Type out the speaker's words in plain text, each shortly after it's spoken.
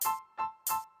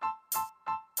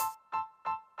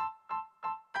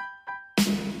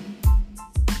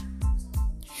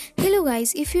So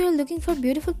guys, if you are looking for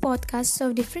beautiful podcasts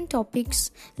of different topics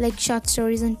like short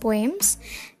stories and poems,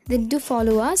 then do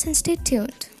follow us and stay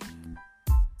tuned.